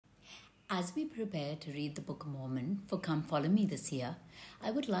As we prepare to read the Book of Mormon for Come Follow Me this year,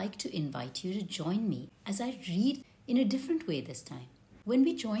 I would like to invite you to join me as I read in a different way this time. When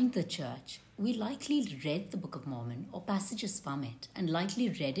we joined the church, we likely read the Book of Mormon or passages from it and likely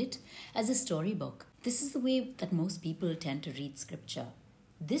read it as a storybook. This is the way that most people tend to read scripture.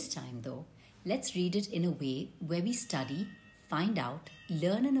 This time though, let's read it in a way where we study, find out,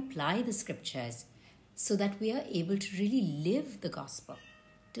 learn and apply the scriptures so that we are able to really live the gospel,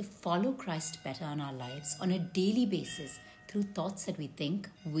 to follow Christ better in our lives on a daily basis through thoughts that we think,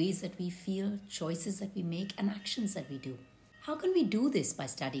 ways that we feel, choices that we make, and actions that we do. How can we do this by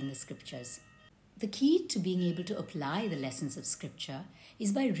studying the scriptures? The key to being able to apply the lessons of scripture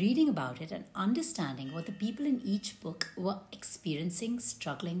is by reading about it and understanding what the people in each book were experiencing,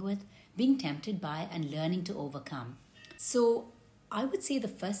 struggling with, being tempted by, and learning to overcome. So, I would say the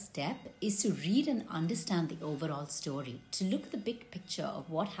first step is to read and understand the overall story, to look at the big picture of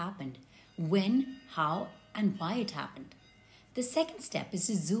what happened, when, how, and why it happened. The second step is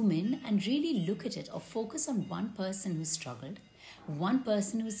to zoom in and really look at it or focus on one person who struggled, one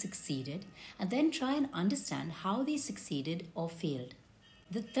person who succeeded, and then try and understand how they succeeded or failed.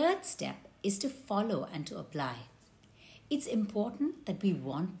 The third step is to follow and to apply. It's important that we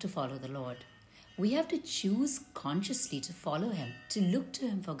want to follow the Lord. We have to choose consciously to follow Him, to look to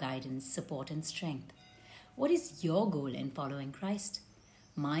Him for guidance, support, and strength. What is your goal in following Christ?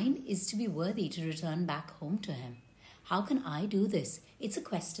 Mine is to be worthy to return back home to Him. How can I do this? It's a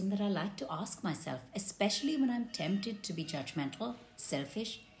question that I like to ask myself, especially when I'm tempted to be judgmental,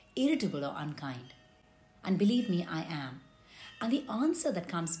 selfish, irritable, or unkind. And believe me, I am. And the answer that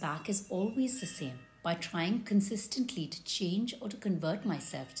comes back is always the same. By trying consistently to change or to convert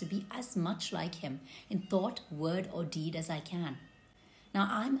myself to be as much like Him in thought, word, or deed as I can. Now,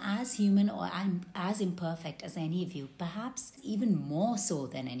 I'm as human or I'm as imperfect as any of you, perhaps even more so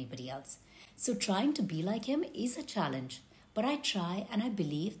than anybody else. So trying to be like Him is a challenge, but I try and I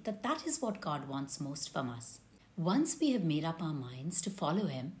believe that that is what God wants most from us. Once we have made up our minds to follow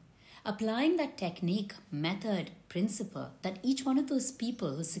Him, applying that technique, method, principle that each one of those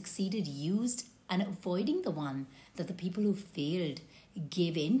people who succeeded used and avoiding the one that the people who failed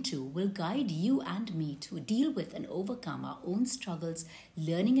gave into will guide you and me to deal with and overcome our own struggles,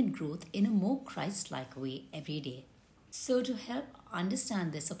 learning and growth in a more Christ-like way every day. So to help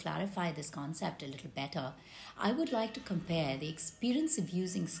understand this or clarify this concept a little better, I would like to compare the experience of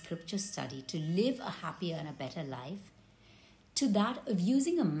using scripture study to live a happier and a better life to that of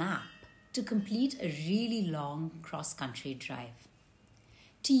using a map to complete a really long cross-country drive.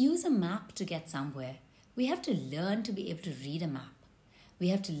 To use a map to get somewhere, we have to learn to be able to read a map. We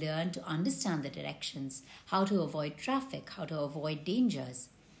have to learn to understand the directions, how to avoid traffic, how to avoid dangers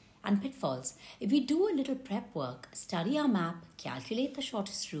and pitfalls. If we do a little prep work, study our map, calculate the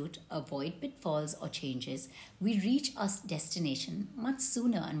shortest route, avoid pitfalls or changes, we reach our destination much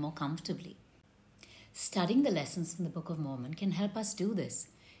sooner and more comfortably. Studying the lessons from the Book of Mormon can help us do this.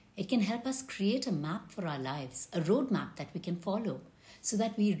 It can help us create a map for our lives, a roadmap that we can follow, so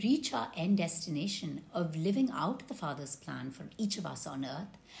that we reach our end destination of living out the Father's plan for each of us on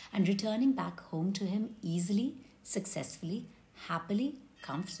earth and returning back home to Him easily, successfully, happily,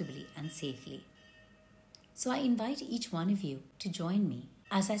 comfortably, and safely. So I invite each one of you to join me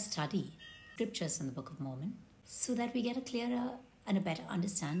as I study scriptures from the Book of Mormon so that we get a clearer and a better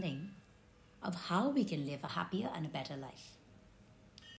understanding of how we can live a happier and a better life.